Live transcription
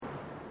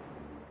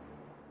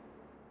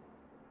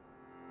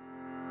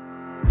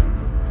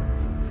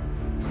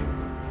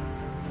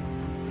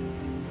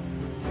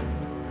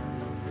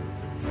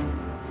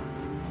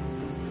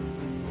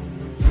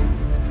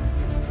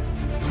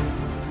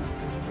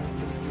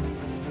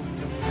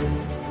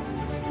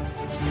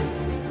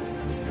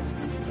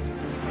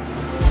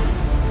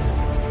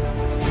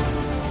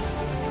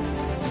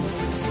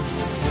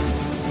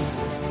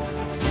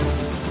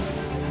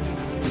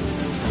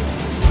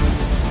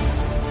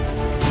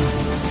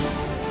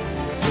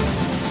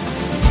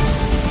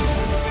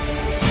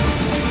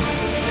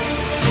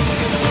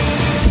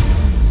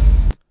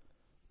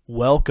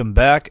Welcome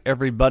back,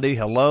 everybody.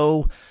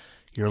 Hello.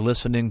 You're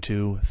listening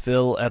to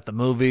Phil at the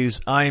Movies.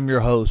 I am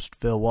your host,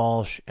 Phil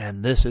Walsh,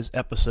 and this is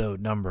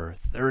episode number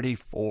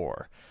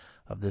 34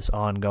 of this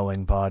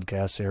ongoing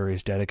podcast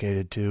series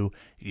dedicated to,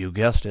 you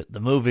guessed it, the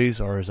movies,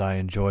 or as I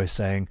enjoy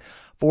saying,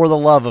 for the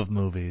love of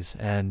movies.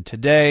 And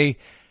today,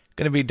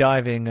 going to be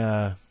talking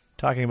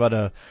about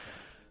a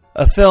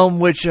film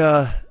which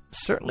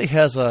certainly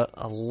has a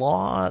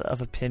lot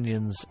of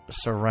opinions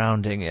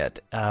surrounding it,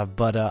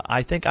 but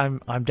I think I'm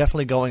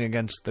definitely going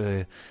against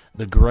the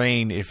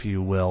grain, if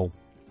you will,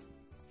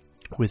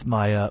 with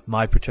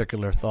my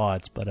particular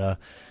thoughts. But we'll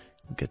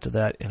get to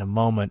that in a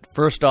moment.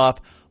 First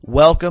off,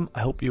 welcome. I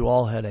hope you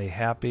all had a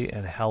happy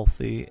and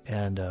healthy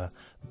and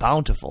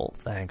bountiful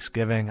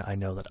Thanksgiving. I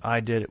know that I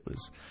did. It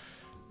was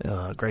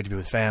great to be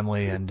with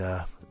family, and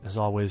as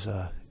always,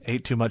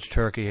 ate too much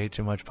turkey, ate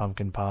too much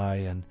pumpkin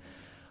pie, and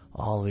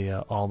all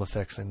the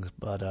fixings,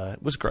 but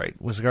it was great.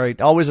 It was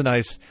great. Always a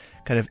nice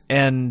kind of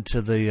end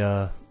to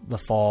the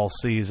fall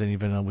season,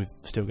 even though we've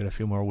still got a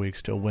few more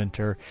weeks till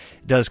winter.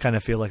 It does kind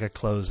of feel like a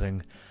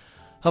closing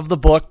of the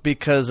book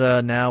because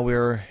now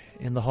we're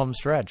in the home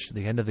stretch.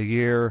 The end of the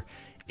year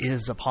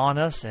is upon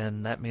us,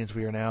 and that means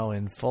we are now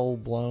in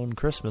full-blown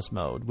Christmas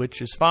mode,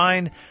 which is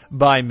fine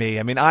by me.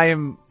 I mean, I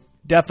am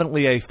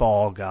definitely a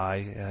fall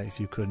guy,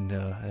 if you couldn't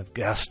have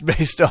guessed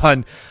based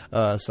on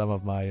some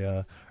of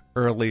my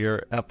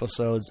earlier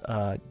episodes.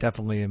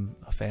 Definitely am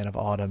a fan of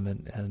autumn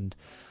and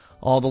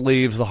all the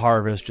leaves, the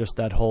harvest, just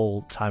that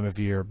whole time of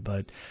year.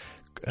 But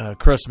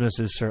Christmas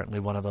is certainly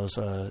one of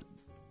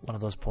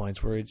those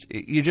points where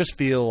you just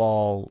feel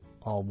all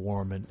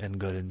warm and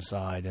good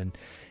inside. And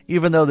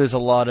even though there's a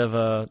lot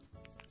of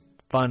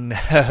fun,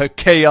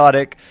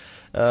 chaotic,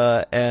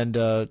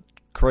 and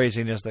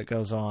craziness that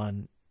goes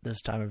on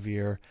this time of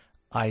year,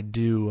 I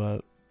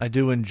do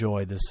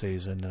enjoy this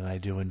season, and I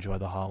do enjoy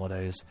the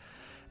holidays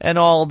and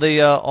all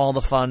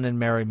the fun and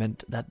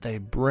merriment that they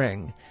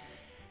bring.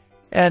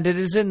 And it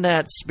is in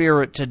that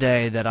spirit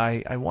today that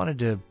I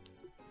wanted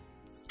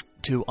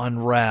to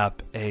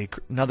unwrap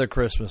another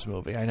Christmas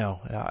movie. I know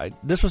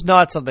this was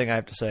not something I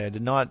have to say. I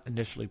did not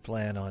initially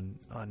plan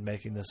on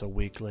making this a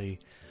weekly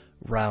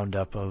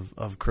roundup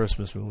of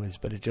Christmas movies,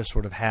 but it just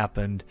sort of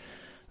happened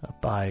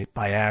by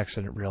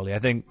accident, really. I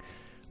think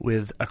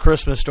with A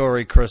Christmas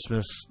Story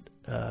Christmas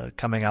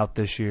coming out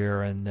this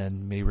year, and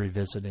then me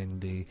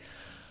revisiting the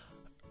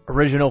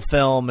original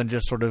film and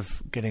just sort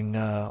of getting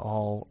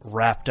all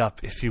wrapped up,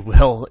 if you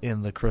will,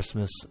 in the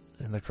Christmas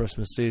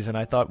season,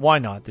 I thought, why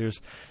not?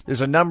 There's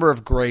a number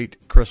of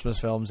great Christmas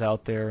films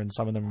out there, and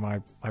some of them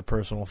are my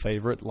personal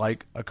favorite,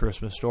 like A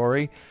Christmas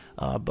Story.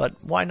 But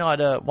why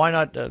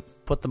not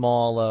put them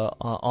all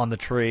on the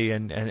tree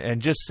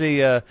and just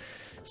see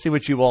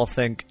what you all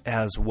think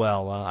as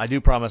well. I do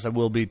promise I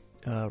will be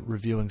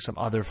reviewing some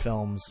other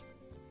films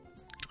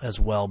as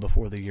well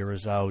before the year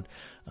is out.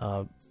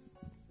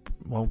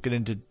 Won't get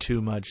into too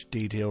much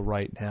detail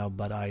right now,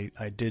 but I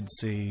did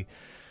see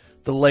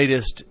the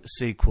latest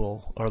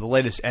sequel, or the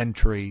latest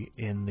entry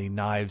in the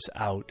Knives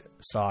Out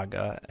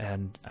saga,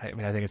 and I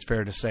mean, I think it's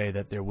fair to say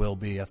that there will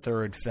be a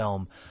third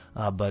film,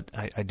 but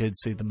I did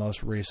see the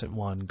most recent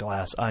one,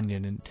 Glass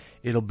Onion, and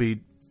it'll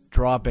be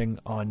dropping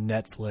on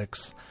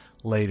Netflix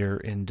later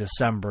in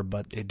December,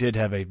 but it did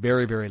have a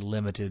very, very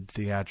limited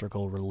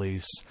theatrical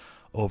release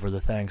over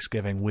the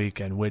Thanksgiving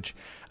weekend, which,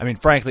 I mean,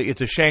 frankly, it's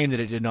a shame that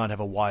it did not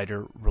have a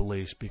wider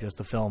release, because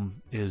the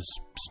film is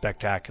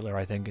spectacular.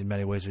 I think in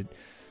many ways it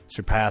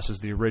surpasses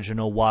the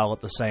original, while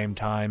at the same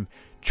time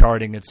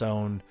charting its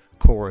own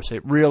course.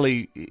 It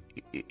really,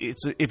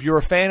 if you're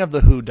a fan of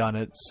the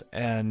whodunits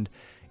and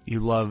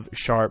you love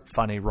sharp,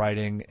 funny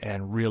writing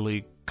and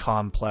really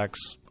complex,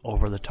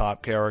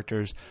 over-the-top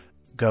characters,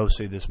 go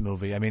see this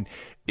movie. I mean,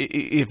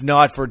 if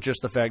not for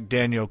just the fact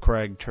Daniel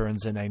Craig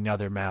turns in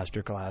another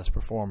masterclass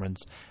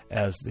performance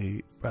as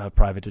the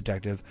private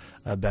detective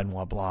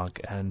Benoit Blanc,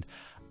 and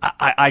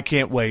I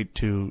can't wait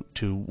to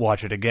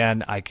watch it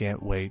again. I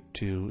can't wait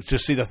to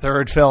see the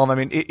third film. I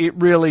mean, it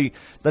really,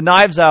 the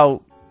Knives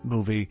Out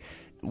movie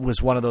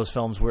was one of those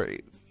films where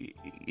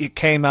it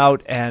came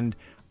out, and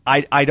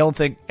I don't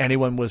think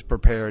anyone was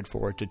prepared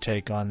for it to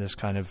take on this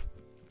kind of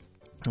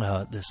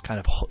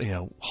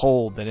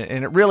hold,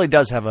 and it really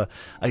does have a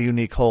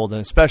unique hold,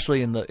 and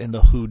especially in the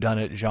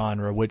whodunit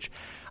genre, which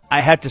I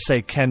had to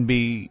say can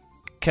be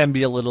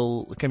a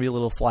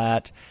little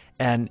flat,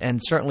 and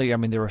certainly, I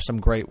mean, there are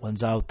some great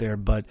ones out there,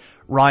 but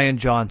Rian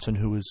Johnson,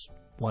 who is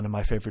one of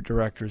my favorite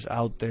directors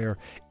out there,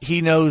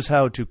 he knows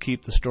how to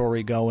keep the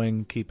story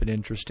going, keep it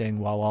interesting,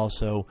 while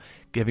also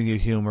giving you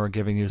humor,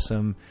 giving you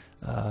some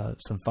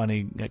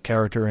funny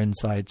character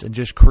insights, and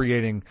just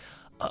creating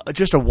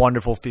just a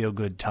wonderful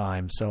feel-good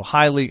time. So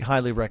highly,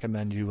 highly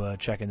recommend you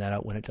checking that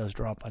out when it does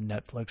drop on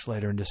Netflix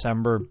later in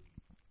December.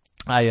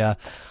 I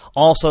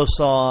also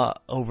saw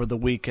over the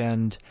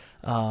weekend,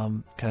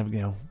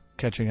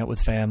 catching up with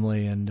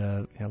family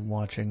and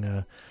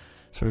watching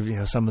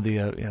some of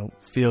the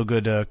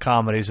feel-good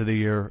comedies of the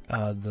year.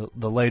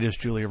 The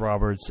latest Julia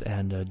Roberts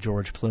and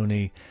George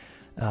Clooney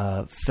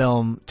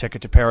film,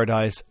 Ticket to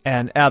Paradise,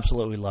 and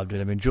absolutely loved it.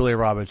 I mean, Julia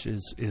Roberts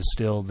is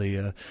still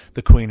the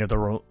queen of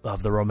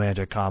the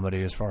romantic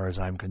comedy as far as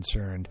I'm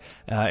concerned,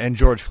 and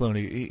George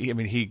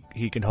Clooney.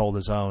 He can hold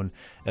his own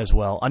as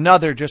well.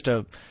 Another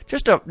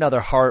another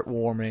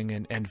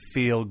heartwarming and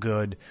feel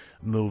good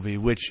movie,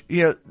 which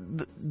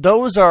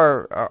those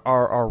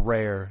are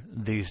rare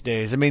these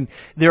days. I mean,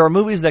 there are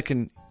movies that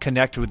can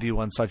connect with you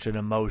on such an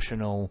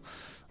emotional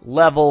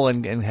level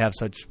and have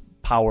such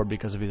power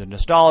because of either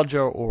nostalgia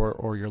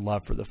or your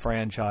love for the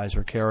franchise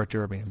or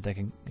character. I mean, I'm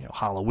thinking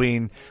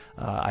Halloween.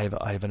 I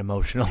have an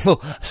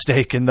emotional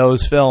stake in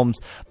those films,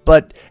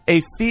 but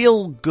a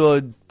feel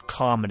good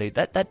comedy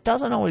that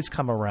doesn't always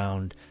come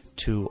around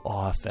too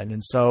often.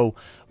 And so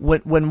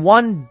when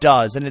one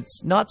does, and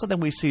it's not something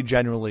we see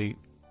generally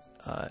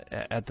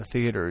at the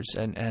theaters,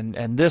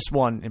 and this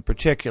one in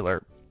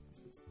particular,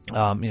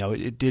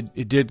 it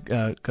did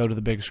go to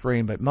the big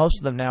screen, but most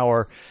of them now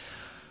are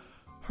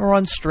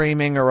on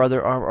streaming or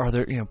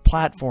other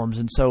platforms,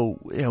 and so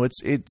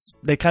it's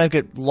they kind of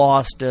get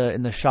lost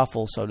in the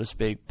shuffle, so to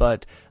speak.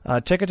 But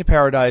Ticket to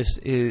Paradise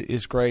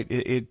is great.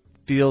 It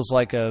feels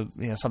like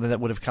something that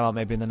would have come out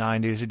maybe in the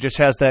 90s. It just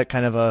has that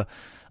kind of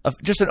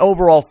just an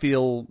overall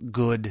feel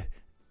good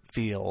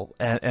feel,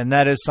 and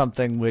that is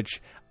something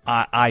which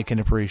I can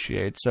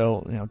appreciate.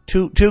 So,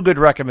 two good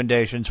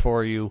recommendations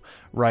for you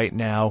right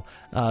now.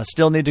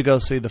 Still need to go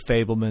see The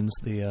Fabelmans,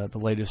 the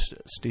latest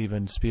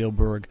Steven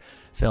Spielberg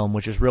film,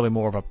 which is really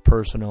more of a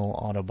personal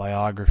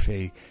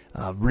autobiography.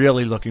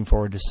 Really looking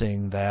forward to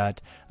seeing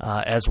that,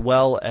 as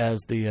well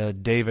as the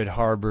David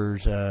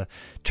Harbour's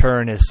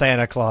turn as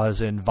Santa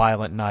Claus in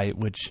Violent Night,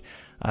 which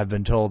I've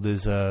been told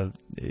is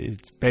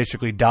it's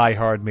basically Die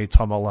Hard meets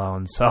Home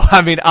Alone. So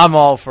I mean, I'm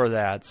all for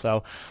that.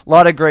 So a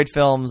lot of great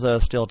films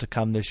still to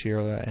come this year,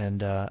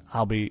 and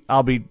I'll be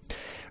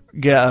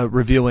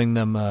reviewing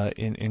them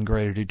in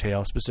greater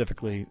detail,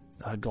 specifically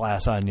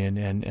Glass Onion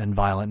and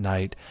Violent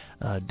Night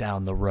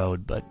down the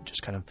road. But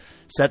just kind of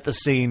set the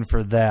scene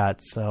for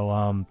that.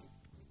 So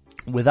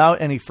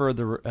without any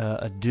further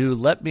ado,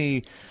 let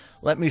me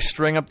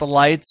string up the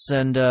lights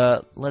and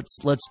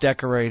let's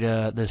decorate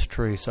this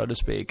tree, so to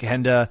speak.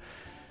 And the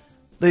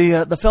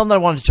film that I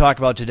wanted to talk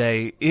about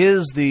today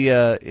is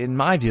in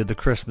my view, the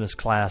Christmas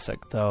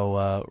classic.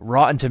 Though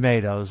Rotten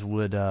Tomatoes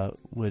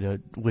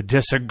would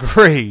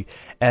disagree,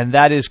 and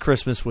that is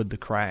Christmas with the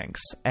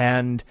Kranks.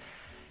 And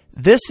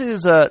this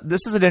is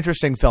an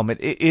interesting film.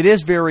 It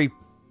is very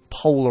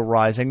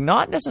polarizing,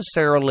 not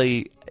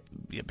necessarily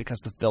because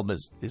the film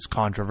is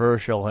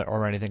controversial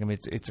or anything. I mean,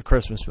 it's a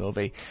Christmas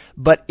movie,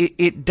 but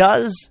it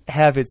does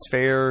have its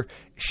fair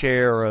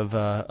share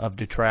of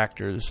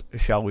detractors,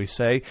 shall we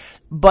say.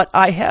 But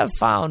I have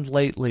found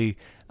lately,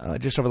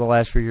 just over the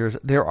last few years,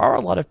 there are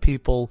a lot of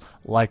people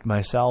like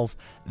myself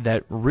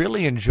that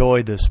really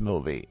enjoy this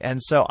movie,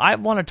 and so I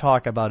want to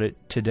talk about it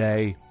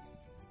today,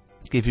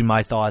 give you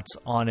my thoughts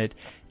on it,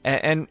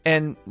 and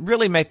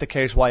really make the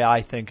case why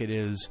I think it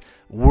is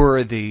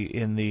worthy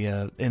in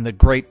the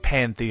great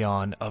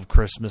pantheon of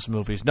Christmas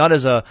movies. Not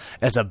as a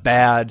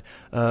bad,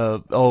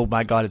 oh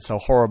my God, it's so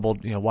horrible,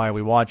 why are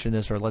we watching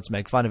this, or let's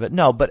make fun of it.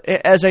 No, but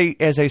as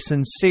a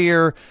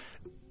sincere,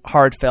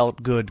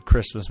 heartfelt, good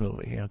Christmas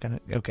movie.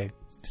 Okay,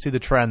 see the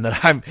trend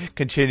that I'm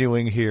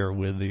continuing here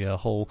with the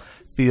whole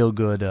feel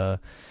good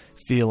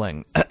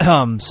feeling.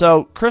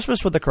 So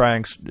Christmas with the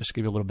Kranks, just to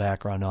give you a little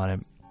background on it.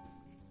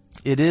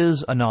 It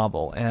is a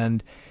novel,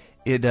 and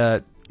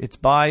it's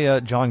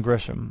by John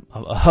Grisham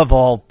of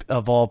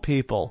all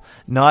people.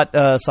 Not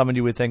someone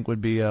you would think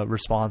would be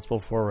responsible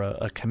for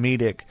a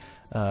comedic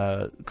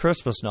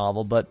Christmas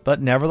novel,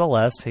 but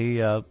nevertheless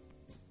he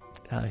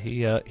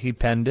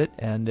penned it,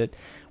 and it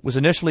was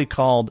initially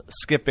called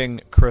Skipping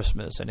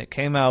Christmas, and it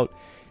came out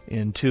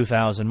in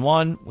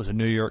 2001. Was a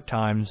New York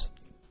Times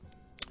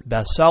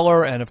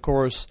bestseller, and of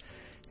course,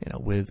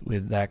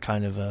 with that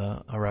kind of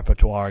a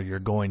repertoire, you're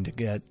going to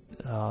get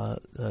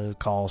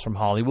calls from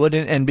Hollywood,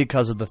 and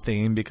because of the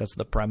theme, because of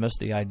the premise,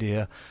 the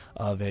idea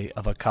of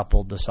a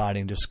couple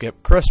deciding to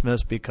skip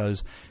Christmas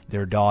because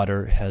their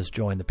daughter has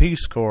joined the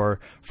Peace Corps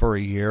for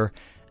a year,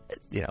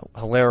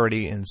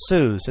 hilarity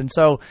ensues. And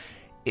so,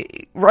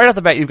 right off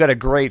the bat, you've got a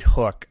great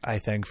hook, I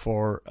think,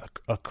 for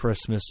a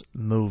Christmas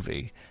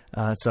movie.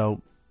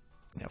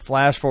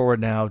 Flash forward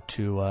now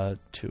to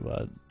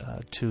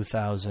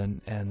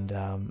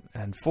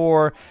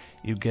 2004.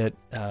 You get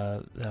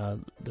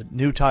the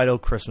new title,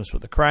 Christmas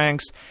with the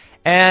Kranks,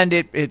 and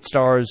it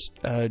stars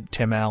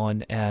Tim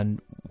Allen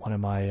and one of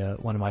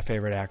my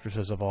favorite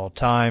actresses of all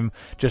time,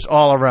 just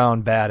all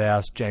around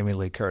badass Jamie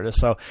Lee Curtis.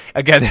 So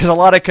again, there's a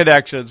lot of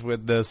connections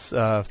with this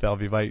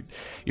film.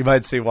 You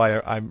might see why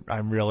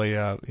I'm really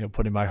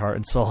putting my heart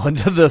and soul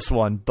into this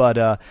one.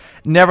 But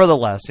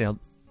nevertheless,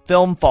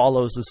 film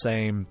follows the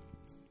same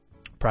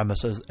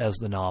premise as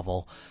the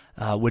novel,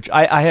 which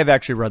I have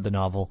actually read the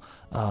novel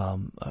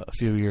a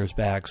few years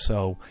back,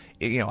 so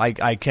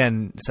I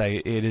can say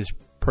it is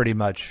pretty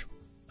much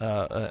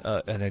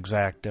an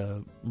exact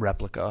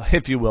replica,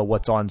 if you will.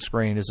 What's on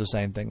screen is the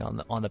same thing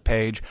on the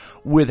page,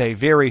 with a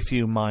very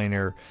few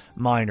minor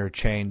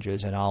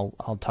changes, and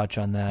I'll touch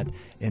on that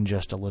in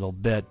just a little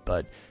bit.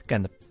 But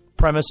again, the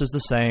premise is the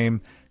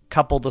same.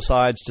 Couple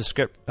decides to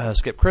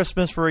skip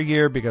Christmas for a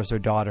year because their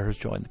daughter has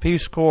joined the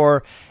Peace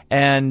Corps,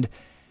 and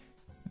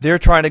they're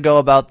trying to go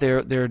about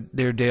their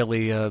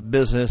daily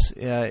business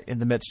in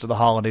the midst of the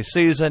holiday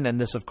season,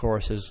 and this, of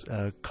course, has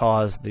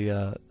caused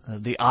the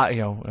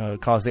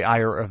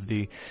ire of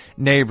the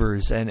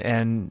neighbors,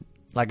 and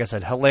like I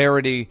said,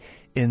 hilarity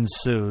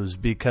ensues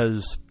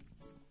because,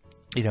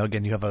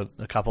 again, you have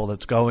a couple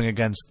that's going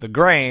against the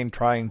grain,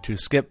 trying to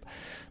skip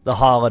the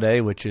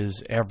holiday, which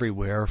is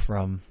everywhere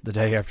from the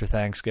day after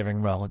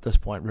Thanksgiving. Well, at this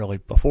point, really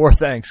before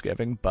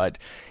Thanksgiving, but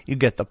you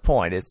get the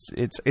point.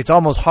 It's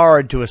almost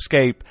hard to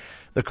escape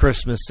the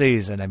Christmas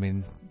season. I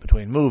mean,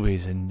 between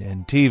movies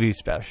and TV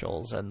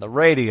specials and the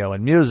radio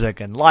and music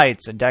and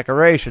lights and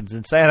decorations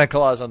and Santa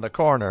Claus on the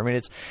corner. I mean,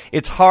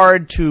 it's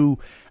hard to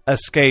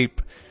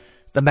escape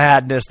the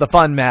madness, the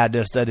fun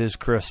madness that is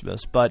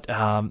Christmas. But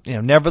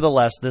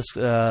nevertheless,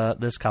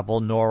 this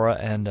couple, Nora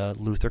and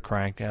Luther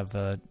Krank,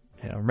 have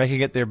making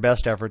it their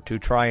best effort to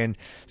try and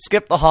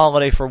skip the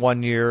holiday for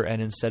 1 year,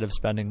 and instead of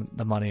spending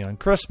the money on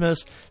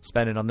Christmas,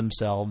 spend it on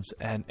themselves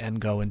and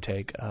go and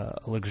take a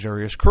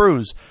luxurious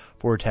cruise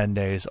for 10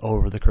 days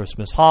over the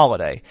Christmas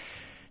holiday.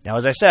 Now,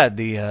 as I said,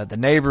 the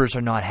neighbors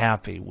are not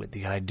happy with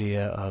the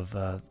idea of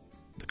the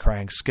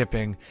Kranks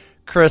skipping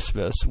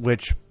Christmas,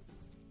 which,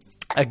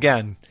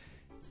 again,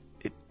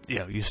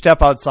 you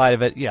step outside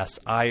of it. Yes,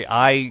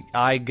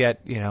 I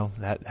get,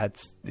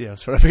 that's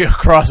sort of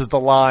crosses the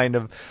line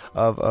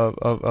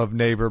of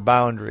neighbor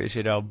boundaries,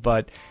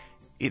 but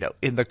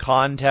in the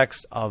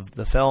context of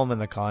the film, in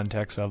the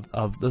context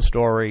of the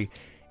story,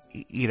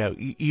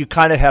 you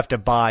kind of have to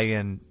buy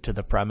into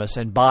the premise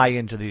and buy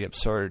into the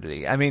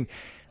absurdity. I mean,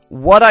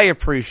 what I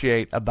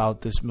appreciate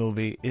about this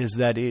movie is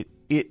that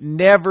it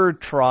never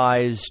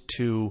tries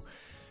to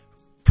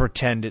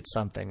pretend it's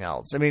something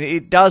else. I mean,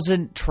 it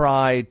doesn't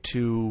try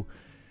to,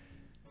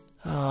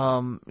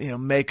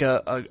 make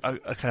a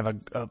kind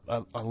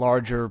of a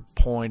larger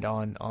point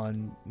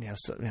on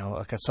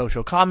like a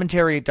social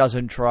commentary. It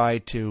doesn't try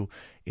to,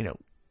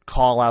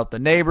 call out the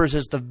neighbors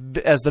as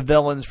the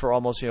villains for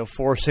almost,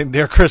 forcing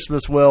their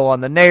Christmas will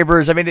on the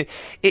neighbors. I mean,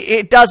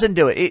 it doesn't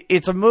do it.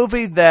 It's a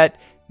movie that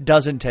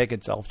doesn't take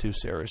itself too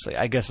seriously,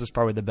 I guess is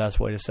probably the best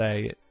way to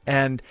say it.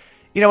 And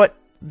you know what?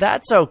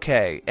 That's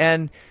okay.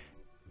 And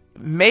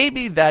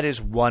maybe that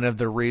is one of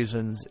the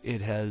reasons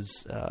it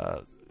has,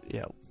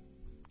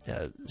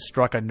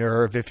 struck a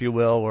nerve, if you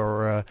will,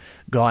 or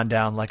gone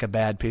down like a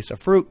bad piece of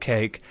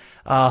fruitcake.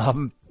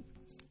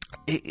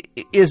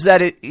 Is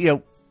that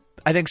it?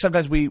 I think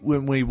sometimes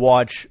when we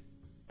watch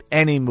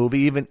any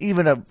movie,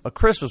 even a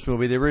Christmas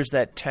movie, there is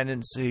that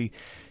tendency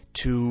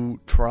to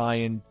try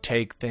and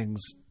take things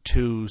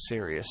too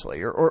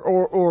seriously,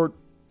 or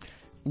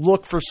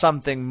look for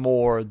something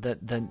more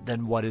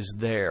than what is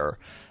there.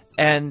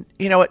 And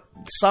you know what?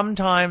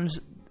 Sometimes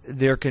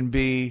there can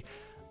be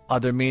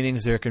other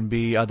meanings, there can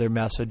be other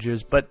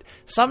messages, but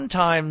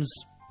sometimes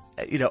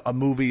a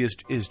movie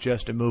is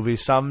just a movie.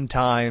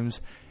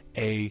 Sometimes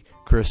a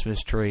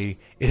Christmas tree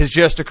is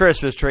just a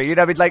Christmas tree.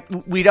 I mean, like,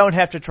 we don't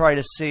have to try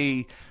to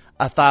see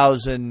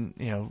 1,000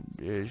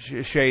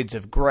 shades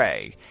of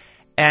gray.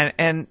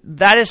 And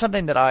that is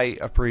something that I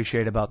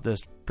appreciate about this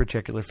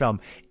particular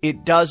film.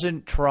 It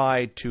doesn't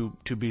try to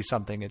be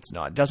something it's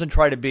not. It doesn't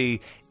try to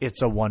be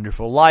It's a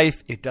Wonderful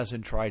Life. It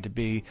doesn't try to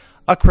be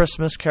A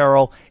Christmas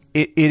Carol.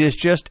 It is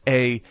just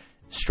a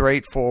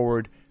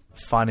straightforward,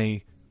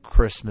 funny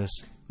Christmas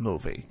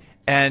movie.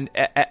 And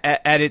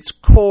at its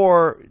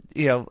core,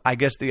 I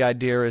guess the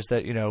idea is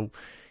that,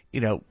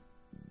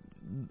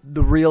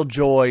 the real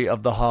joy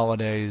of the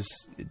holidays,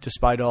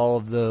 despite all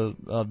of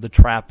the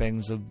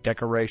trappings of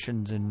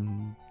decorations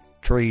and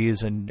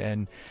trees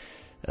and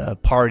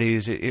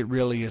parties, it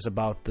really is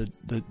about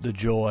the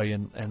joy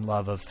and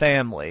love of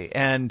family.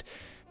 And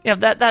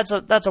that's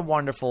a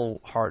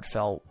wonderful,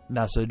 heartfelt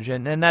message,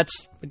 and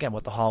that's again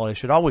what the holidays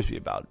should always be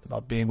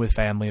about being with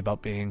family,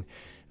 about being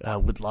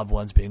with loved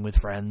ones, being with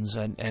friends,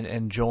 and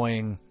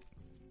enjoying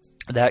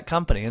that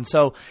company. And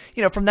so,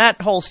 from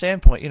that whole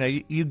standpoint,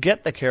 you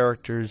get the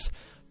characters'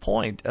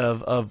 point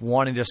of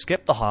wanting to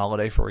skip the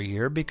holiday for a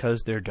year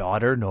because their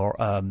daughter,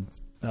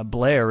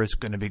 Blair, is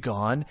going to be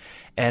gone,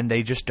 and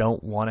they just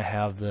don't want to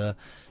have the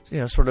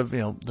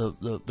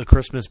the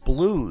Christmas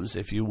blues,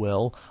 if you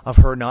will, of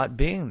her not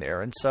being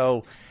there. And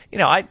so, it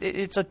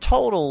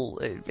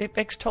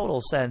makes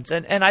total sense.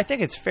 And I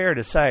think it's fair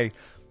to say,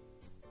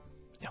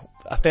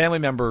 a family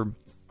member,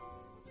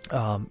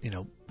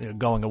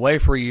 going away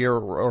for a year,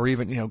 or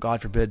even,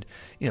 God forbid,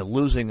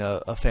 losing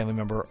a family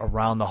member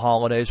around the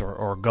holidays,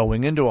 or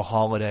going into a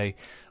holiday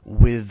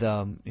with,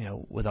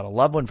 without a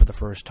loved one for the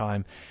first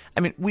time.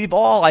 I mean, we've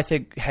all, I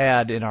think,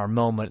 had in our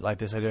moment like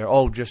this idea,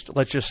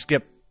 let's just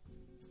skip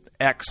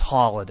X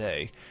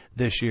holiday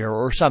this year,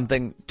 or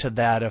something to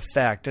that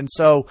effect. And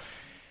so,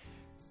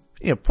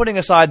 putting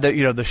aside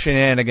the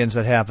shenanigans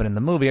that happen in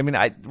the movie, I mean,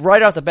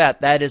 right off the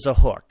bat, that is a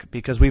hook,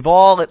 because we've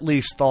all at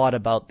least thought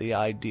about the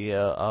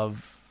idea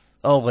of,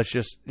 oh, let's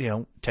just,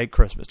 take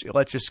Christmas.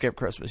 Let's just skip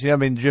Christmas. I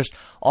mean, just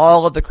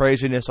all of the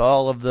craziness,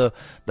 all of the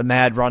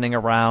mad running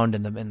around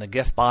and the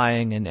gift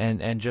buying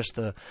and just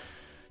the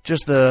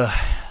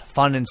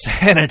fun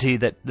insanity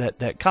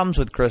that comes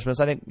with Christmas.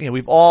 I think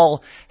we've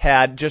all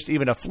had just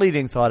even a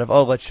fleeting thought of,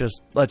 oh, let's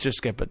just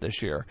skip it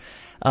this year.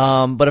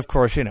 But of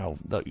course,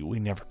 we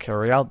never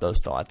carry out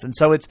those thoughts, and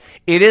so it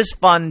is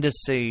fun to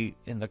see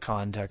in the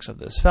context of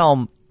this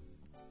film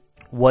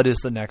what is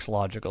the next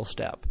logical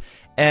step.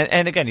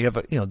 And again, you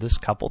have this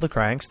couple, the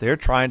Kranks. They're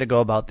trying to go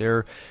about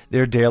their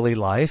daily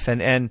life,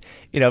 and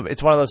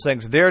it's one of those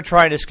things. They're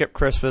trying to skip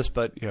Christmas,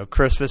 but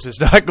Christmas is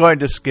not going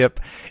to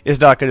skip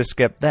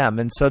them,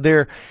 and so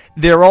they're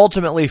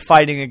ultimately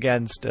fighting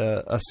against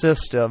a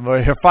system, or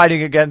they're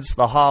fighting against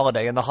the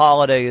holiday, and the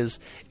holiday is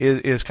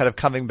kind of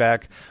coming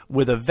back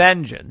with a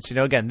vengeance.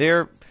 Again,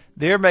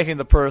 they're making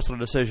the personal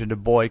decision to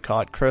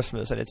boycott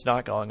Christmas, and it's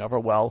not going over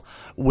well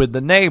with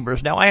the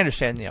neighbors. Now, I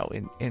understand,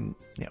 in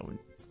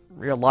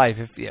real life,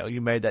 if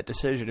you made that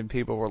decision and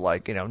people were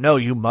like, no,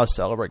 you must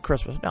celebrate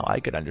Christmas. No, I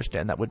could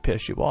understand that would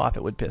piss you off.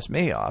 It would piss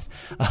me off.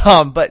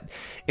 But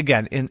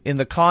again, in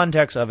the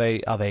context of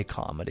a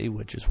comedy,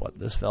 which is what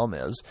this film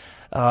is,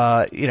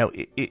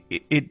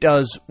 it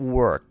does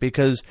work,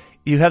 because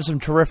you have some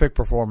terrific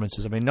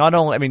performances. I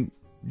mean,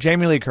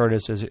 Jamie Lee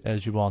Curtis,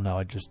 as you all know,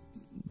 I just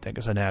think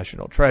is a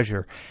national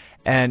treasure,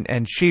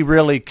 and she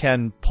really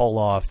can pull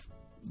off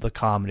the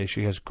comedy.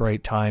 She has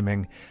great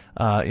timing.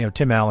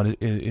 Tim Allen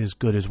is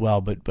good as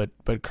well,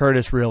 but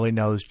Curtis really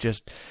knows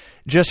just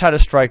how to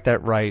strike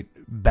that right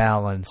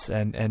balance,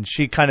 and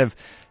she kind of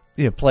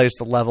plays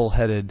the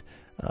level-headed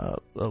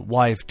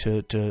wife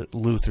to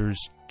Luther's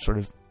sort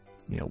of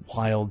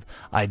wild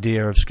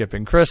idea of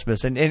skipping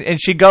Christmas,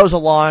 and she goes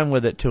along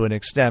with it to an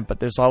extent, but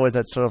there's always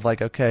that sort of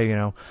like, okay,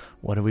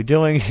 what are we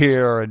doing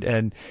here?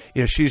 And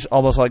she's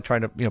almost like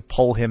trying to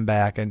pull him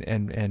back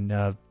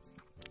and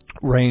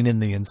rein in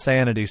the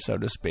insanity, so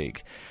to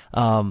speak.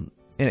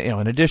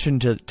 In addition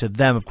to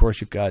them, of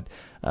course, you've got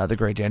the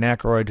great Dan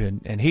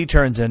Aykroyd, and he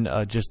turns in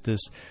just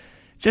this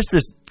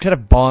kind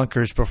of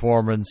bonkers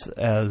performance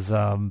as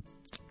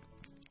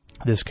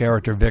this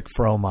character Vic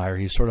Frohmeyer.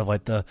 He's sort of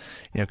like the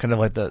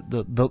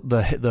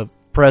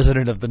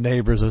president of the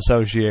Neighbors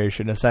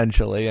Association,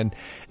 essentially, and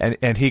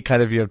he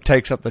kind of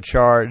takes up the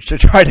charge to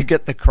try to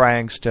get the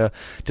Kranks to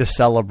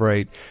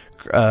celebrate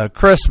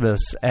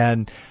Christmas.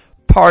 And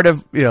part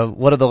of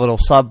one of the little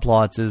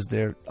subplots is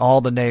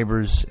all the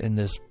neighbors in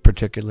this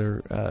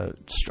particular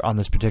on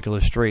this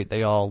particular street,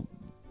 they all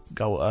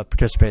go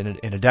participate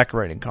in a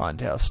decorating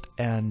contest,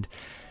 and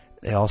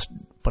they all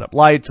put up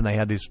lights, and they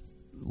had these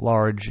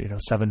large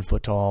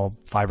 7-foot tall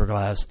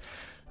fiberglass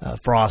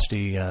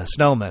frosty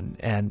snowmen,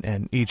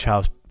 and each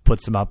house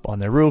puts them up on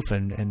their roof,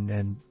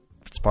 and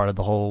it's part of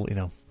the whole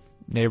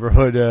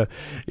neighborhood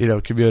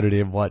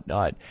community and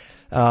whatnot.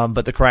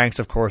 But the Kranks,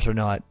 of course, are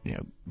not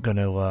going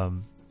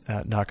to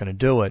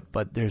do it.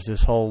 But there's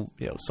this whole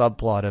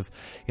subplot of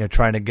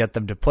trying to get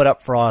them to put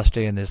up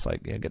Frosty, and there's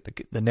like get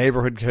the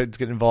neighborhood kids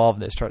get involved,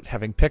 and they start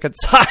having picket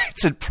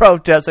signs and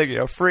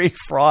protesting free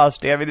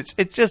Frosty. I mean,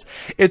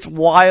 it's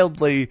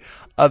wildly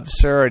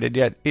absurd, and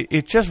yet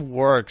it just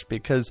works,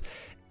 because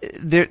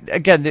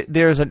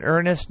there's an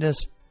earnestness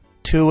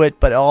to it,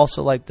 but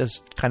also like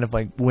this kind of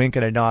like wink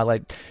and a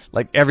nod,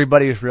 like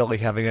everybody is really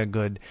having a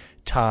good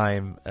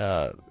time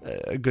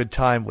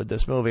with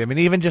this movie. I mean,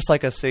 even just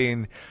like a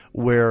scene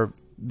where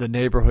the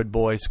neighborhood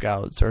Boy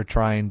Scouts are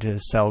trying to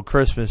sell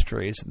Christmas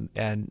trees,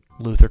 and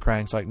Luther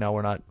Krank's like, no,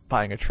 we're not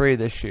buying a tree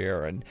this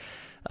year, and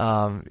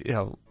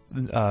the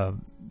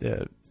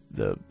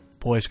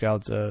Boy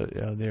Scouts,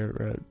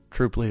 their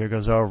troop leader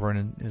goes over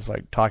and is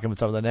like talking with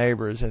some of the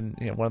neighbors, and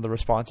one of the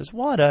responses,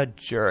 "What a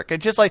jerk!"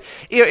 It's just like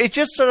it's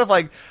just sort of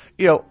like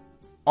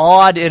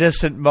odd,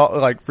 innocent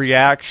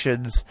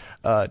reactions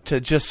to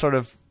just sort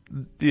of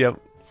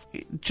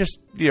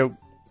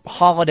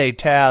holiday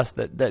tasks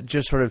that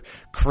just sort of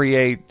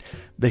create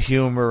the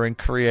humor and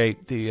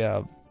create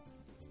the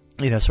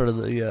sort of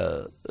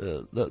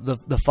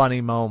the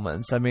funny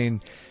moments. I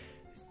mean,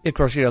 of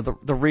course,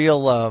 the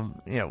real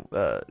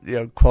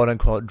quote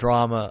unquote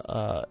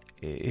drama,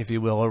 if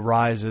you will,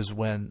 arises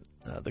when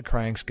the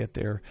Kranks get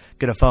a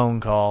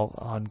phone call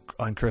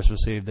on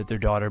Christmas Eve that their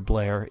daughter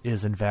Blair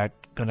is in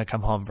fact going to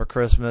come home for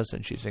Christmas,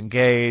 and she's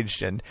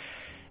engaged, and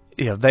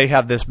they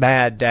have this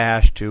mad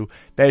dash to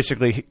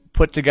basically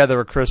put together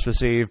a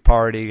Christmas Eve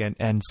party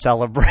and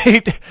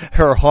celebrate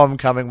her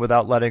homecoming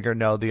without letting her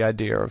know the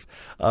idea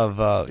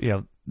of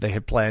they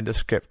had planned to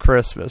skip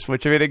Christmas.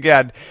 Which, I mean,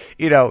 again,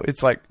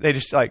 it's like they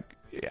just like,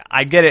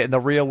 I get it in the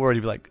real world.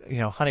 You'd be like,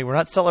 honey, we're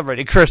not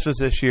celebrating Christmas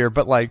this year,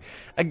 but like,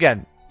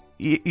 again,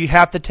 you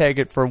have to take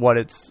it for what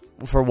it's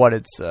for what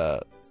it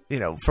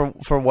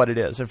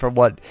is and for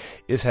what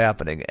is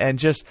happening, and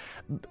just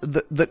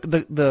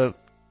the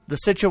the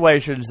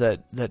situations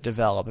that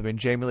develop. I mean,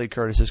 Jamie Lee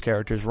Curtis's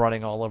character is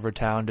running all over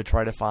town to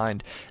try to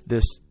find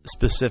this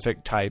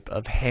specific type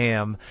of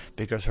ham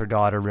because her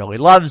daughter really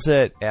loves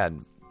it,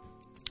 and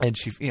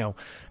she,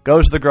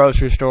 goes to the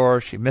grocery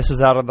store. She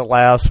misses out on the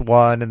last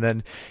one, and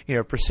then,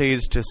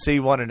 proceeds to see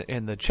one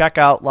in the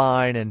checkout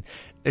line, and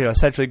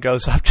essentially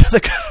goes up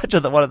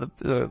to one of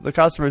the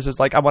customers. Is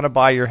like, I want to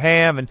buy your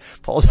ham, and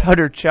pulls out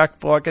her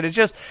checkbook, and it's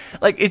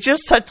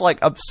just such like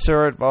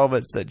absurd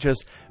moments that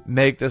just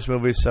make this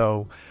movie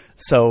so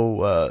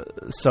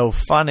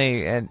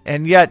funny,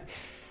 and yet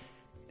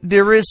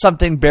there is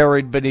something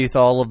buried beneath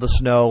all of the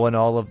snow and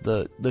all of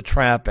the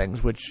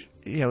trappings, which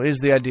is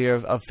the idea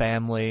of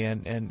family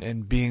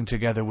and being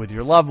together with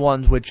your loved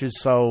ones, which is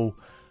so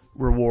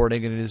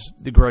rewarding, and it is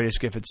the greatest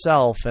gift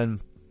itself.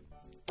 And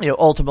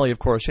ultimately, of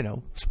course,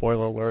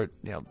 spoiler alert,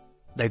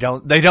 they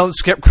don't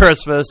skip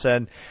Christmas,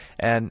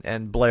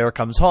 and Blair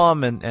comes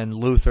home, and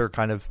Luther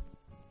kind of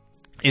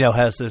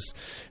has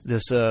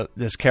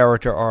this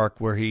character arc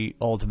where he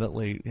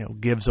ultimately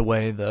gives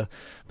away the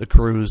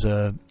cruise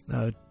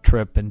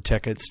trip and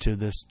tickets to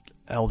this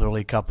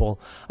elderly couple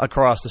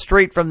across the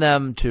street from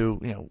them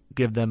to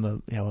give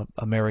them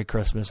a Merry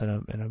Christmas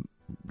and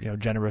a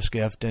generous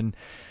gift, and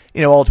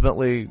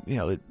ultimately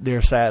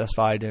they're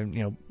satisfied,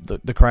 and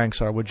the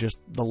Kranks are with just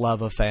the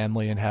love of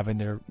family and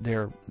having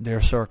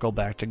their circle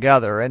back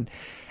together, and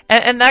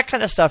that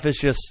kind of stuff is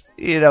just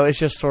it's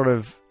just sort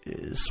of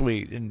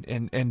sweet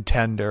and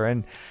tender,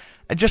 and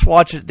I just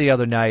watched it the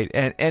other night,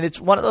 and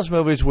it's one of those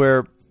movies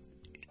where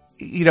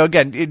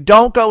again, you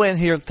don't go in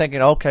here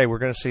thinking, okay, we're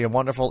going to see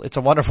It's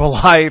a Wonderful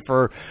Life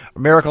or A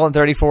Miracle on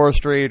 34th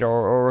Street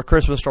or A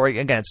Christmas Story.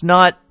 Again, it's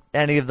not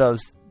any of those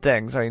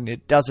things. I mean,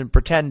 it doesn't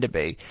pretend to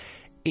be.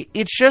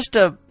 It's just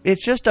a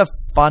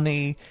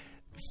funny,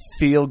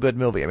 feel-good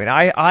movie. I mean,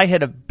 I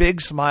had a big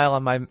smile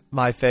on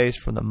my face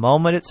from the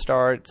moment it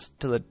starts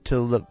to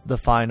the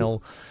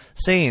final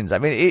scenes. I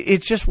mean,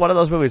 it's just one of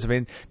those movies. I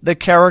mean, the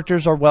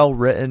characters are well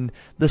written.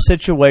 The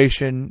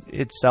situation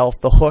itself,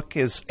 the hook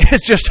is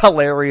just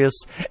hilarious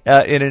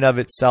in and of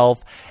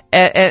itself,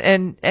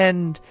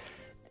 and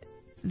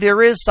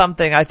there is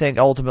something, I think,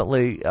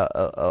 ultimately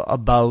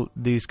about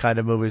these kind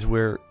of movies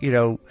where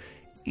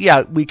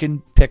we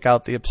can pick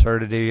out the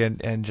absurdity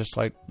and just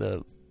like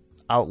the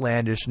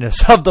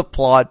outlandishness of the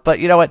plot, but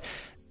you know what?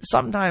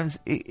 Sometimes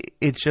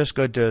it's just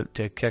good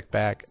to kick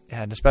back,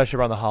 and especially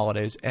around the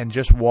holidays, and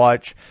just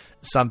watch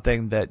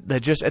something that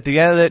just at the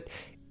end of it,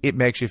 it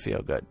makes you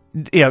feel good.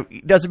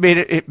 It doesn't mean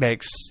it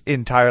makes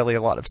entirely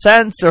a lot of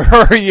sense, or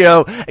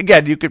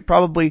again, you could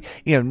probably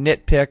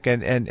nitpick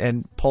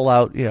and pull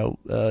out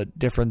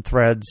different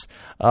threads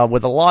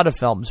with a lot of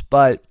films,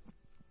 but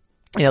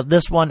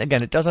this one,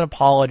 again, it doesn't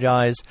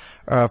apologize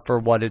for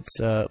what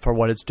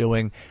it's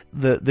doing.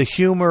 The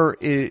humor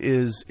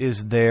is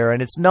there,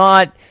 and it's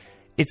not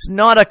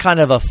a kind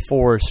of a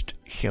forced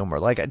humor.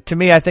 Like, to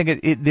me, I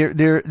think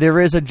there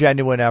is a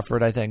genuine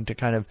effort, I think, to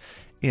kind of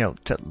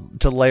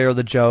to layer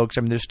the jokes.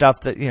 I mean, there's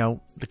stuff that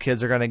the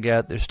kids are going to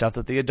get. There's stuff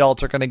that the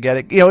adults are going to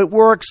get. It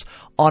works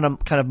on a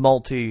kind of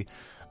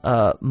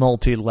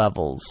multi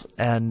levels,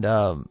 and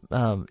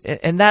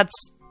that's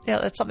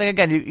that's something,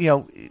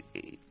 again.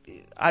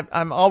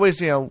 I'm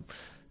always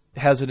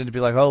hesitant to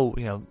be like,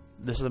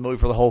 this is a movie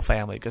for the whole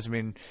family, because I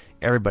mean,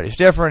 everybody's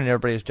different, and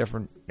everybody has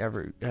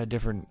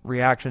different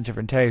reactions,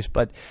 different tastes.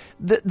 But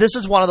this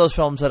is one of those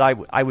films that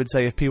I would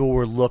say, if people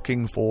were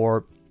looking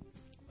for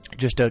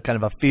just a kind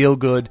of a feel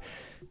good,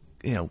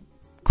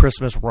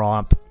 Christmas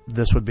romp,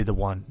 this would be the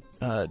one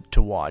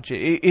to watch.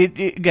 It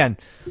again,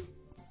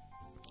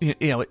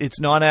 it's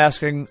not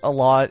asking a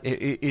lot.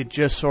 It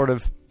just sort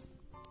of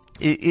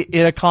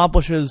it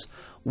accomplishes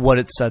what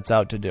it sets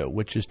out to do,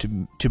 which is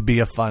to be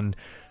a fun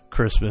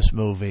Christmas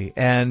movie.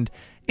 And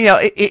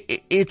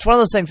it's one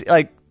of those things,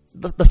 like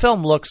the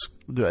film looks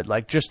good,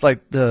 like just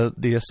like the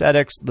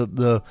aesthetics,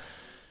 the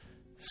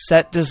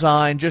set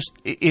design, just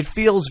it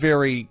feels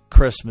very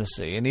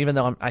Christmassy. And even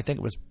though I think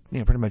it was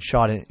pretty much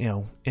shot in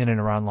in and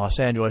around Los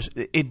Angeles,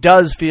 it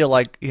does feel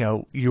like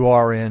you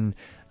are in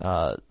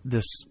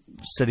this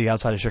city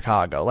outside of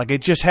Chicago. Like,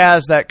 it just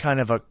has that kind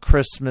of a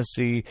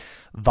Christmassy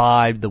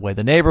vibe, the way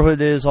the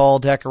neighborhood is all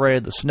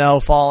decorated, the snow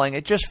falling.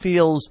 It just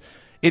feels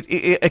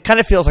it kind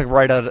of feels like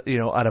right out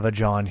of a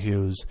John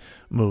Hughes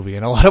movie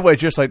in a lot of ways,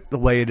 just like the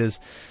way it is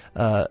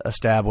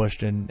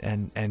established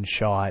and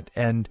shot.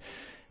 And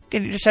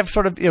again, you just have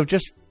sort of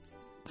just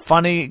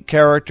funny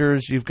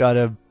characters. You've got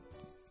an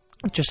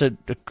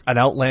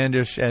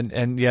outlandish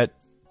and yet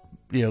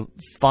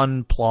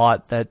fun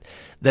plot that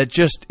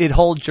just it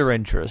holds your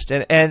interest.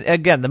 And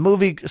again, the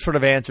movie sort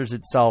of answers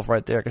itself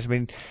right there, because I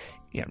mean,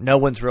 no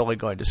one's really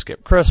going to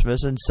skip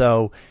Christmas, and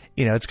so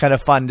it's kind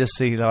of fun to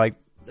see, like,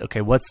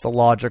 okay, what's the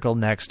logical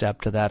next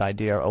step to that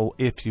idea? Oh,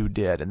 if you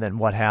did, and then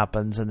what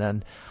happens, and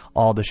then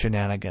all the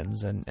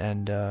shenanigans and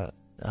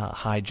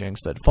hijinks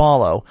that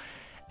follow.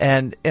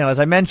 And as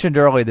I mentioned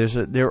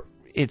earlier,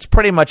 it's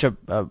pretty much a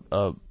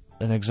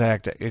an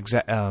exact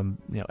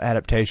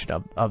adaptation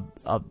of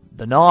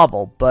the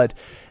novel, but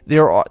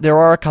there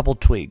are a couple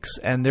tweaks,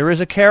 and there is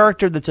a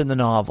character that's in the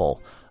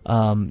novel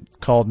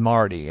called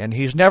Marty, and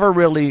he's never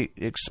really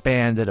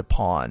expanded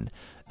upon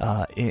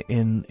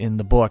in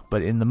the book,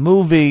 but in the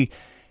movie,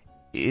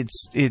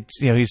 it's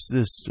he's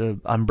this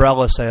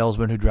umbrella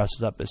salesman who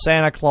dresses up as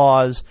Santa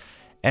Claus,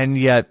 and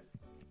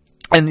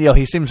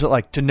he seems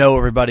to know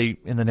everybody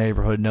in the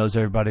neighborhood, knows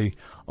everybody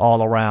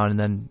all around, and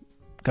then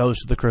goes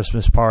to the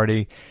Christmas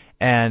party,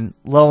 and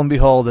lo and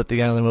behold, at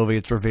the end of the movie,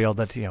 it's revealed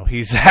that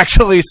he's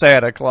actually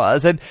Santa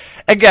Claus. And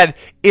again,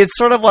 it's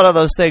sort of one of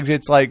those things.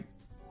 It's like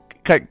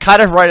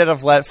kind of right out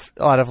of left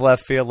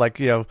field. Like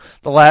the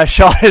last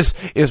shot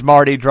is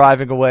Marty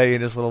driving away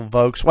in his little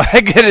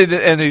Volkswagen,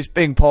 and he's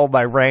being pulled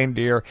by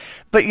reindeer,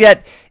 but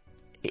yet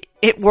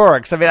it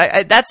works. I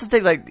mean, that's the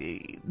thing.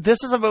 Like,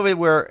 this is a movie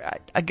where,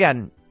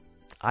 again,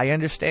 I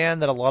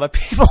understand that a lot of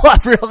people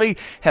really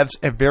have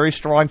very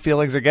strong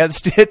feelings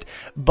against it,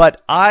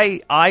 but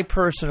I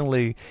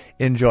personally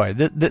enjoy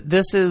it.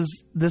 This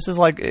is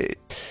like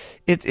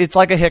it's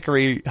like a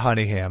hickory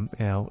honey ham,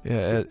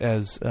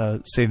 as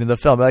seen in the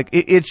film. Like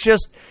it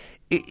just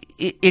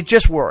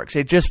works.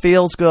 It just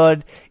feels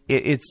good.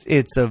 It's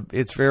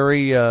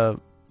very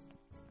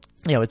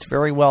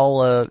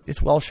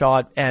it's well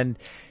shot, and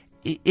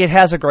it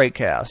has a great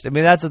cast. I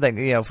mean, that's the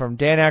thing. From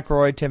Dan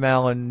Aykroyd, Tim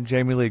Allen,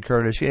 Jamie Lee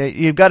Curtis,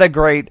 you've got a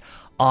great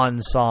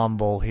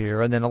ensemble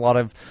here, and then a lot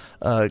of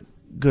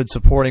good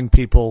supporting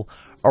people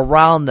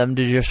around them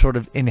to just sort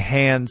of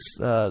enhance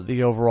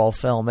the overall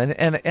film.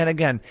 And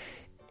again,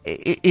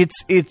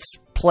 it's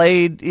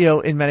played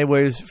in many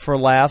ways for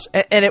laughs,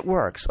 and it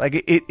works.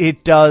 Like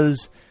it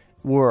does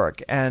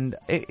work, and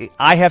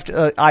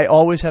I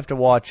always have to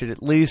watch it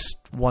at least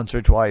once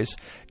or twice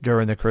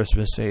during the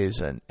Christmas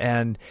season,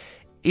 and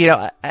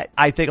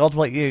I think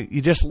ultimately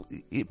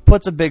it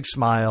puts a big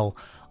smile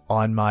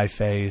on my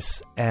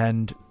face.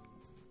 And,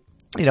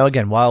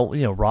 again, while,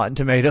 Rotten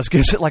Tomatoes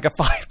gives it like a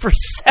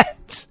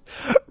 5%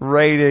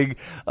 rating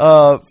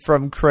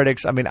from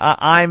critics, I mean,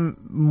 I'm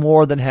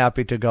more than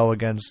happy to go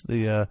against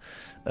the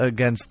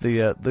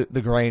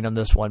grain on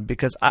this one,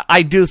 because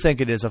I do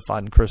think it is a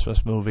fun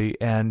Christmas movie.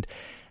 And,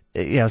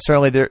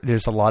 certainly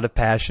there's a lot of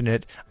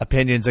passionate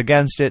opinions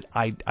against it.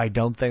 I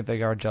don't think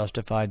they are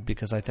justified,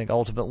 because I think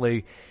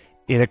ultimately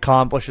it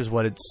accomplishes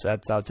what it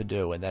sets out to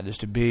do, and that is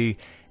to be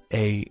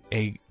a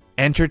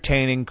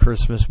entertaining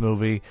Christmas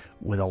movie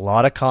with a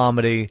lot of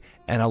comedy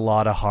and a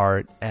lot of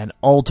heart, and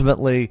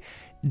ultimately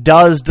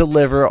does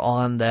deliver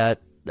on that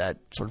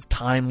sort of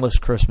timeless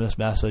Christmas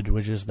message,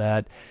 which is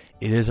that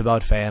it is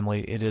about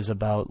family, it is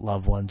about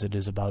loved ones, it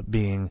is about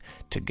being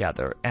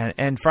together.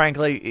 And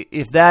frankly,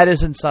 if that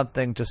isn't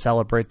something to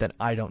celebrate, then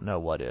I don't know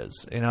what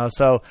is.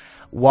 So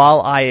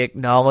while I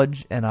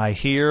acknowledge and I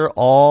hear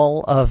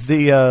all of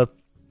the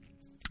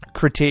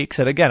critiques,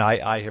 and again,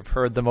 I have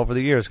heard them over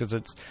the years, because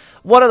it's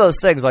one of those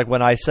things, like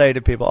when I say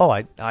to people,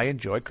 I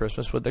enjoy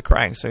Christmas with the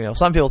Kranks. So,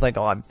 some people think,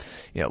 I'm,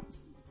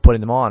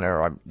 putting them on,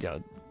 or I'm,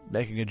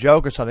 making a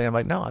joke or something. I'm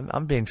like, no,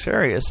 I'm being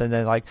serious. And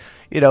then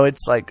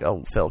it's like,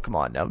 oh, Phil, come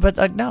on now.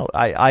 But no,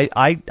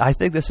 I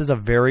think this is a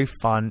very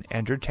fun,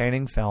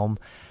 entertaining film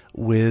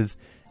with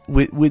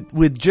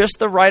just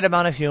the right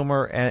amount of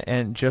humor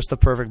and just the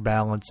perfect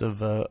balance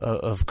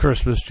of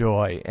Christmas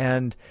joy.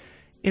 And,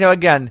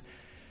 again,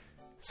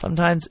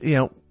 sometimes,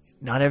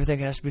 not everything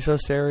has to be so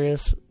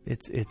serious.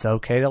 It's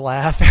okay to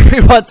laugh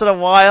every once in a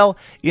while,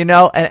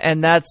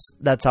 and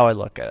that's how I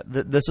look at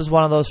it. This is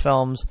one of those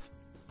films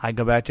I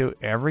go back to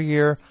every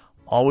year,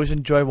 always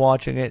enjoy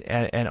watching it,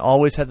 and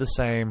always had the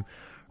same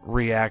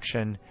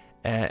reaction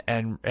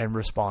and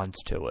response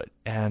to it.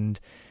 And,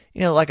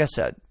 like I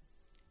said,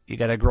 you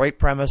got a great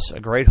premise, a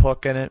great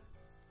hook in it.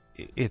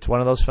 It's one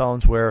of those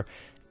films where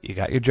you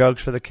got your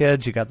jokes for the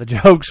kids, you got the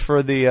jokes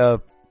for the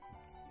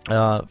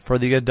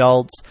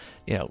adults.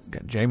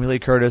 Jamie Lee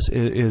Curtis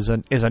is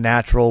a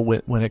natural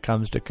when it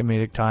comes to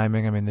comedic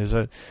timing. I mean, there's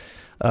a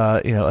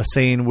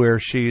scene where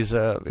she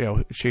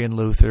and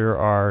Luther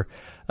are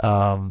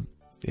having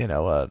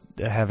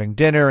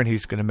dinner, and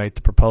he's going to make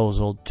the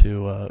proposal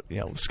to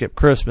skip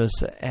Christmas,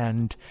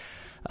 and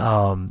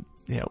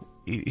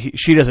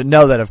she doesn't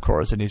know that, of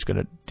course, and he's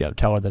going to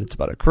tell her that it's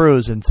about a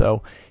cruise, and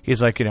so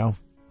he's like,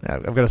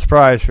 I've got a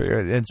surprise for you.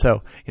 And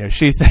so,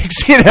 she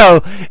thinks, they're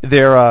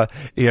going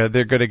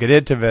to get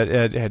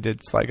intimate, and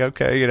it's like,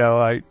 okay,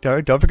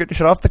 don't forget to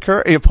shut off the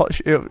curtain,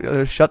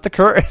 shut the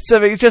curtains. I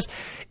mean,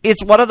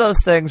 it's one of those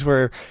things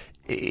where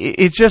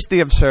it's just the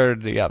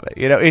absurdity of it.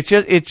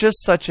 It's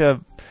just such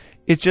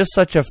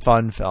a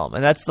fun film.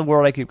 And that's the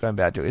word I keep going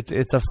back to.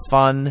 It's a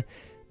fun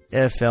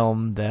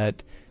film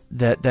that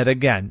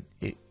again,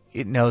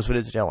 it knows what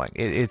it's doing.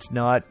 It's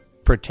not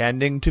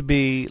pretending to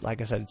be,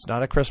 like I said, it's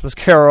not a Christmas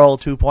Carol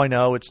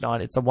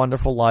 2.0. It's A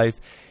Wonderful Life.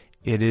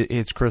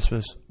 It's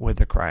Christmas with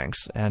the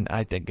Kranks, and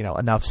I think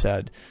enough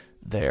said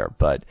there.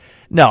 But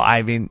no,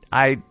 I mean,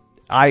 I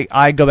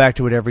go back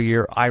to it every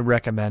year. I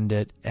recommend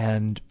it,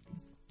 and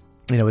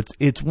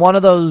it's one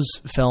of those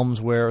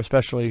films where,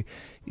 especially,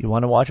 you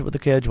want to watch it with the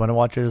kids, you want to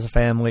watch it as a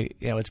family,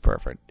 it's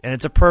perfect. And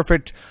it's a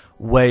perfect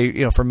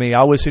way, for me. I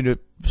always seem to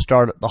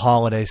start the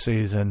holiday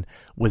season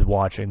with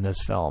watching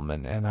this film,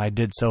 and I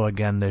did so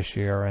again this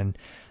year, and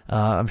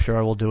I'm sure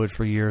I will do it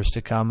for years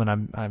to come,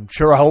 and I'm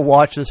sure I will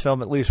watch this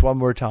film at least one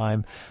more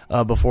time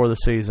before the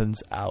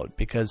season's out,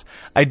 because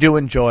I do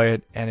enjoy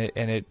it, and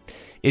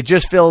it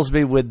just fills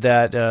me with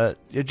that,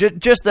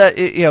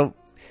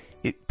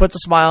 it puts a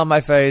smile on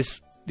my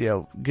face,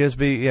 gives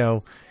me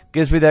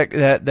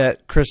that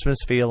Christmas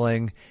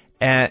feeling,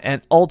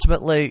 and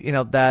ultimately,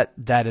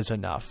 that is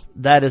enough.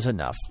 That is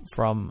enough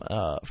from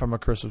a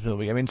Christmas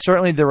movie. I mean,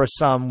 certainly there are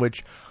some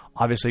which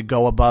obviously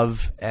go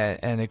above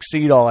and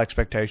exceed all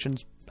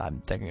expectations.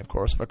 I'm thinking, of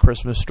course, of A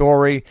Christmas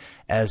Story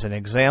as an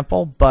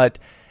example, but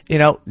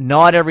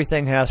not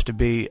everything has to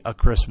be a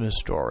Christmas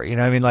story.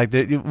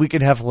 We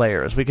can have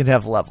layers, we can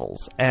have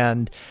levels,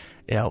 and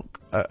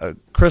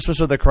Christmas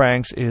with the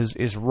Kranks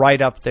is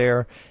right up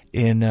there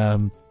in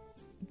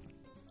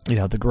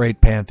the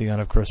great pantheon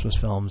of Christmas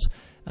films,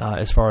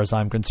 as far as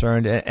I'm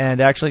concerned.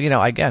 And actually,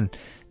 again,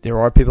 there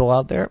are people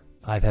out there,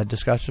 I've had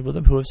discussions with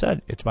them, who have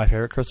said it's my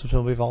favorite Christmas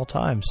movie of all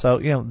time. So,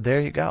 there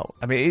you go.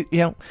 I mean,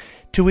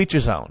 to each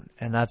his own,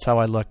 and that's how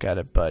I look at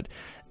it. But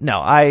no,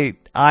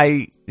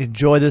 I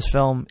enjoy this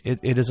film.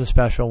 It is a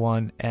special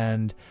one,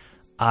 and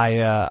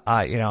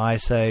I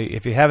say,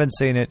 if you haven't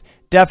seen it,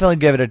 definitely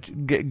give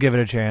it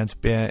a chance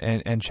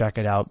and check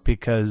it out,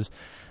 because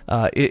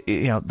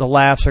the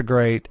laughs are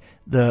great,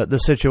 the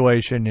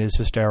situation is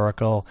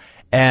hysterical,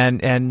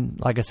 and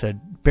like I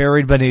said,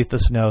 buried beneath the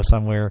snow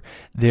somewhere,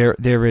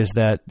 there is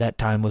that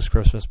timeless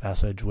Christmas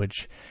message,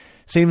 which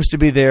seems to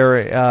be there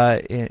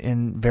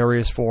in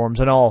various forms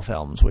in all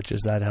films, which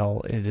is that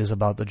it is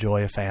about the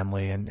joy of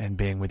family and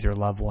being with your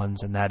loved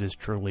ones, and that is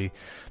truly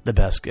the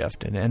best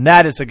gift, and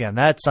that is, again,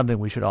 that's something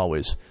we should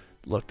always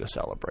look to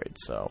celebrate.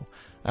 So,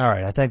 all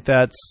right, I think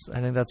that's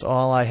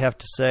all I have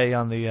to say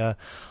on the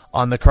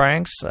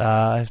Kranks.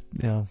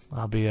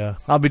 I'll be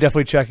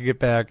definitely checking it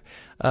back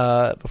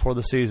before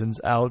the season's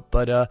out.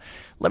 But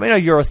let me know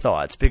your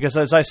thoughts, because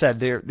as I said,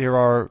 there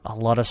are a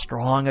lot of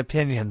strong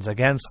opinions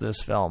against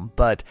this film.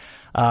 But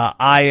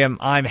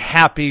I'm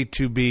happy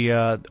to be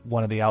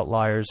one of the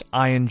outliers.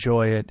 I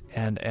enjoy it,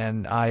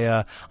 and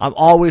I'm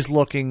always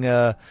looking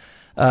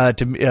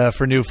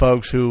for new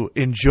folks who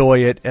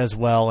enjoy it as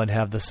well and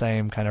have the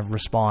same kind of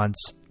response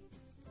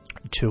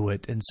to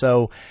it. And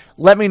so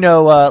let me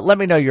know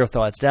your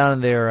thoughts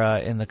down there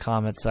in the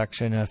comments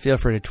section. Feel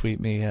free to tweet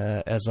me.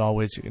 As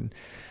always, you can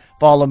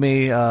follow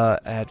me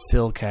at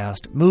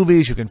Philcast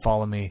Movies. You can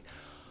follow me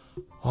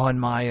on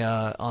my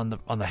on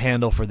the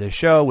handle for this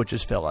show, which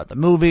is Phil at the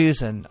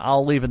Movies, and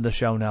I'll leave in the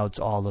show notes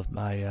all of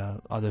my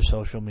other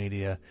social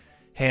media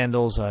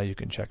handles. You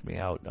can check me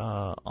out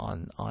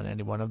on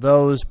any one of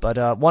those.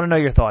 But want to know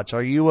your thoughts.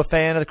 Are you a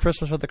fan of the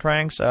Christmas with the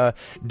Kranks?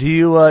 Do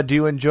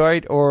you enjoy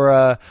it,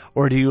 or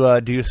do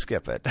you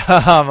skip it?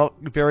 I'm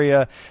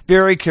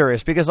very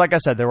curious, because, like I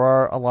said, there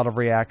are a lot of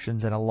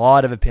reactions and a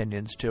lot of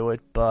opinions to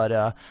it. But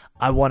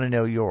I want to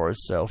know yours.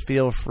 So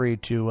feel free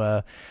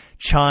to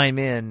chime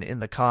in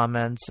the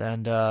comments,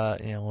 and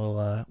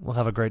we'll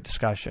have a great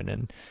discussion.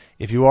 And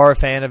if you are a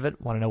fan of it,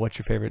 want to know what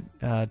your favorite,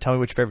 tell me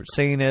what your favorite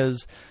scene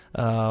is,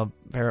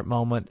 favorite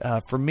moment.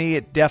 For me,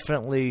 it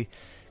definitely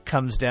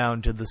comes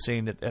down to the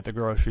scene at the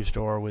grocery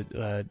store with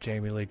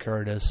Jamie Lee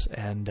Curtis,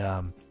 and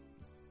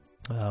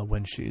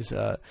when she's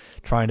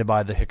trying to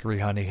buy the hickory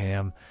honey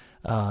ham,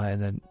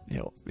 and then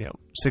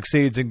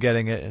succeeds in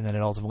getting it, and then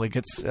it ultimately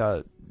gets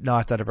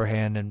knocked out of her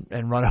hand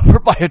and run over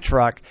by a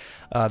truck.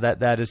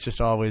 That is just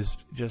always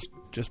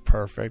just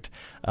perfect.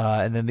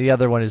 And then the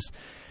other one is,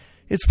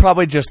 it's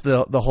probably just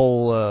the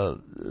whole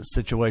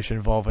situation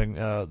involving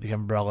the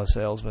umbrella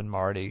salesman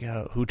Marty,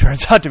 who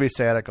turns out to be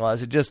Santa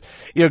Claus. It just,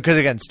 because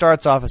again,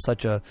 starts off as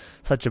such an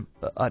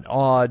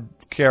odd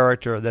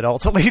character that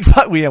ultimately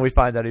we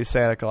find out he's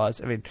Santa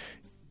Claus. I mean,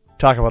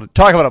 talk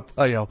about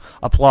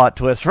a plot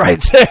twist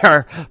right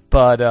there.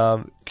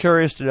 But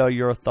curious to know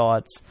your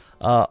thoughts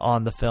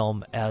on the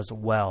film as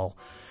well.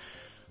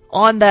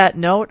 On that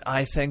note,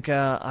 I think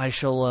I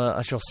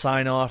shall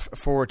sign off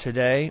for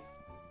today.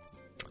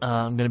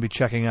 I'm going to be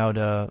checking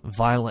out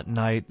Violent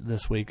Night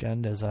this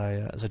weekend, as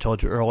I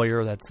told you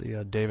earlier. That's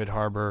the David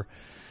Harbour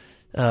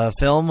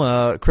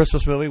film,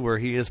 Christmas movie where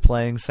he is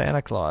playing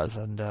Santa Claus,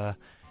 and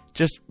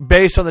just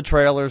based on the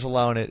trailers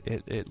alone,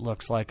 it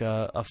looks like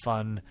a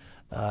fun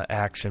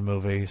action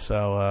movie.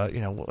 So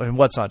and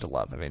what's not to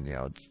love? I mean,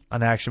 it's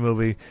an action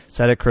movie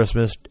set at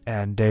Christmas,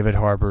 and David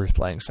Harbour is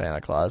playing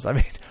Santa Claus. I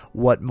mean,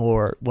 what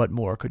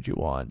more could you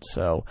want?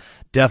 So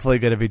definitely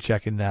going to be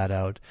checking that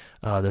out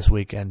this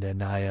weekend,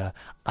 and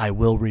I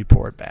will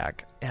report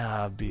back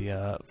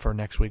for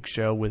next week's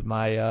show with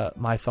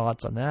my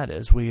thoughts on that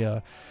as we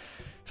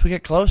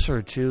get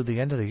closer to the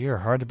end of the year.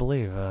 Hard to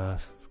believe.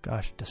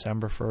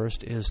 December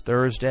 1st is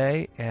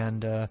Thursday,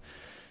 and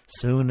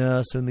soon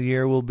the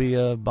year will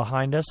be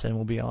behind us, and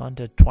we'll be on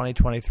to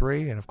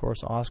 2023. And of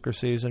course, Oscar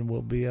season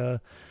will be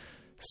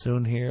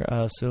soon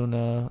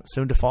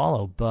to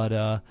follow.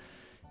 But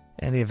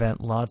any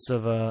event, lots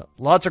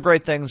of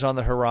great things on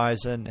the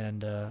horizon,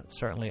 and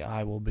certainly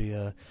I will be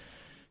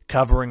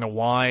covering a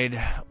wide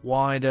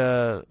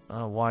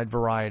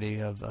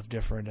variety of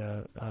different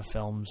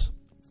films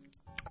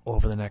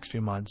over the next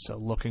few months. So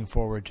looking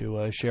forward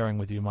to sharing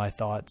with you my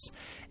thoughts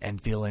and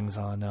feelings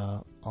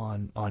on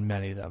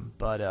many of them.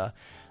 But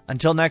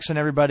until next time,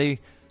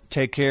 everybody,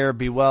 take care,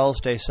 be well,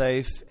 stay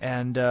safe,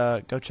 and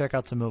go check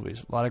out some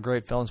movies. A lot of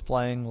great films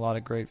playing, a lot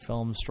of great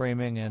films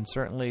streaming, and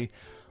certainly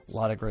a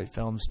lot of great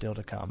films still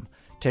to come.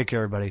 Take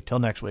care, everybody. Till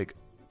next week.